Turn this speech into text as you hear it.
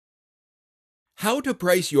How to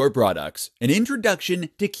price your products, an introduction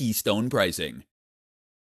to Keystone pricing.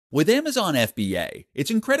 With Amazon FBA, it's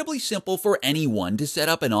incredibly simple for anyone to set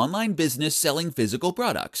up an online business selling physical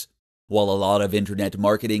products. While a lot of internet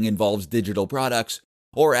marketing involves digital products,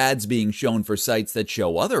 or ads being shown for sites that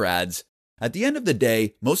show other ads, at the end of the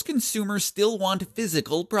day, most consumers still want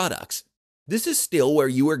physical products. This is still where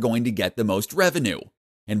you are going to get the most revenue.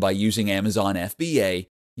 And by using Amazon FBA,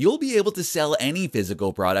 you'll be able to sell any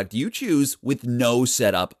physical product you choose with no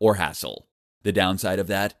setup or hassle. The downside of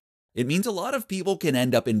that? It means a lot of people can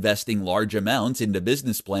end up investing large amounts into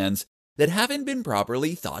business plans that haven't been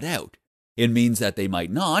properly thought out. It means that they might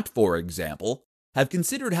not, for example, have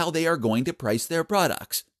considered how they are going to price their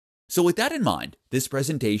products. So with that in mind, this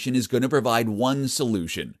presentation is going to provide one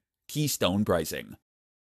solution: Keystone pricing.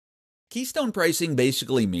 Keystone pricing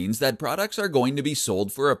basically means that products are going to be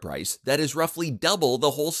sold for a price that is roughly double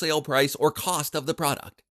the wholesale price or cost of the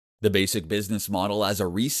product. The basic business model as a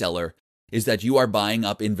reseller is that you are buying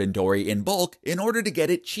up inventory in bulk in order to get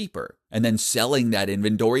it cheaper, and then selling that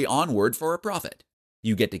inventory onward for a profit.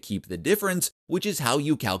 You get to keep the difference, which is how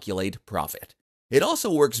you calculate profit. It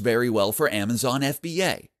also works very well for Amazon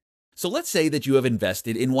FBA. So let's say that you have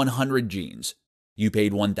invested in 100 jeans. You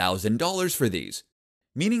paid $1,000 for these,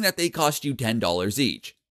 meaning that they cost you $10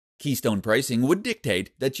 each. Keystone pricing would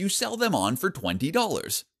dictate that you sell them on for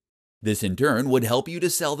 $20. This in turn would help you to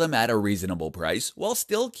sell them at a reasonable price while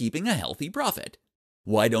still keeping a healthy profit.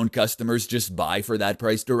 Why don't customers just buy for that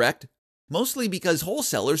price direct? Mostly because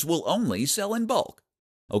wholesalers will only sell in bulk.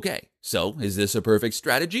 Okay, so is this a perfect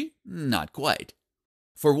strategy? Not quite.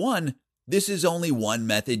 For one, this is only one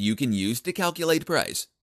method you can use to calculate price.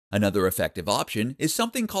 Another effective option is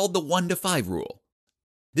something called the 1-to-5 rule.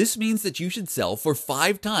 This means that you should sell for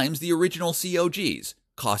 5 times the original COGs,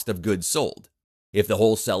 cost of goods sold. If the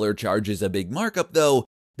wholesaler charges a big markup though,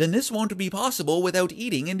 then this won't be possible without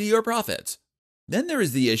eating into your profits. Then there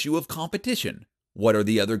is the issue of competition. What are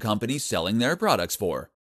the other companies selling their products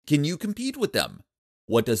for? Can you compete with them?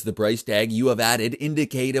 What does the price tag you have added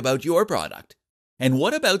indicate about your product? And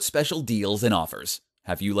what about special deals and offers?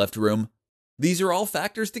 Have you left room? These are all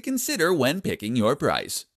factors to consider when picking your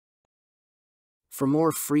price. For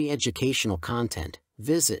more free educational content,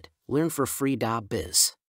 visit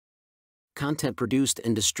learnforfree.biz. Content produced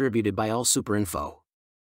and distributed by AllSuperInfo.